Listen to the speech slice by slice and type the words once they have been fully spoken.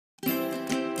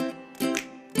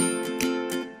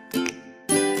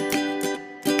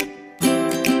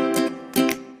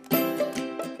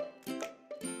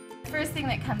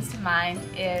thing that comes to mind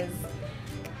is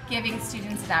giving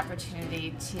students an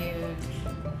opportunity to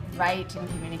write and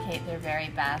communicate their very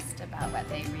best about what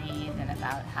they read and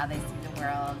about how they see the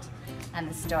world and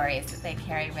the stories that they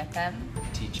carry with them.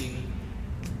 Teaching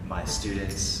my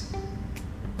students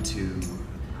to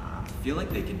feel like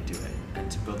they can do it and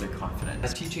to build their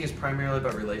confidence. Teaching is primarily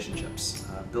about relationships,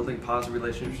 building positive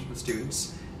relationships with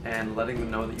students and letting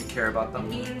them know that you care about them.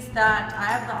 It means that I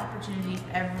have the opportunity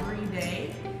every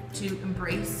day to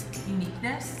embrace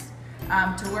uniqueness,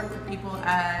 to work with people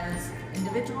as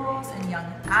individuals and young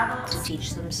adults.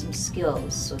 Teach them some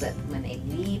skills so that when they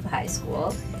leave high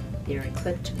school, they're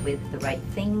equipped with the right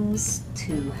things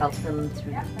to help them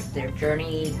through their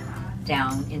journey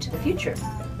down into the future.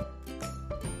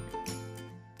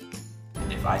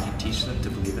 If I can teach them to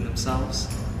believe in themselves,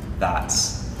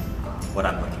 that's what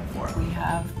I'm looking for. We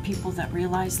have people that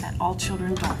realize that all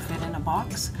children don't fit in a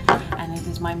box, and it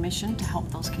is my mission to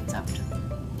help those kids out.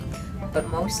 But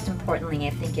most importantly, I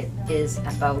think it is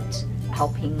about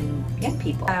helping young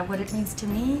people. What it means to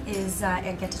me is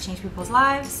I get to change people's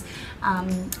lives,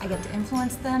 I get to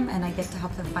influence them, and I get to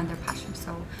help them find their passion.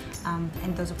 So,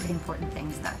 and those are pretty important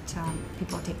things that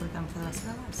people take with them for the rest of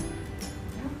their lives.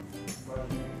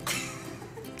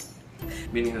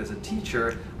 Meaning that as a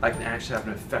teacher, I can actually have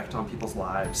an effect on people's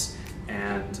lives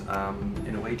and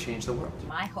in a way change the world.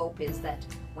 My hope is that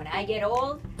when I get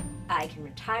old, I can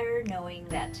retire knowing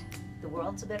that the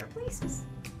world's a better place.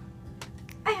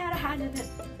 I had a hand in it.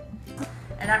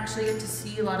 And actually get to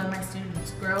see a lot of my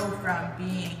students grow from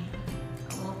being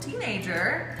a little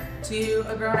teenager to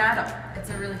a grown adult. It's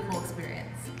a really cool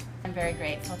experience. I'm very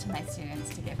grateful to my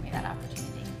students to give me that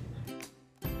opportunity.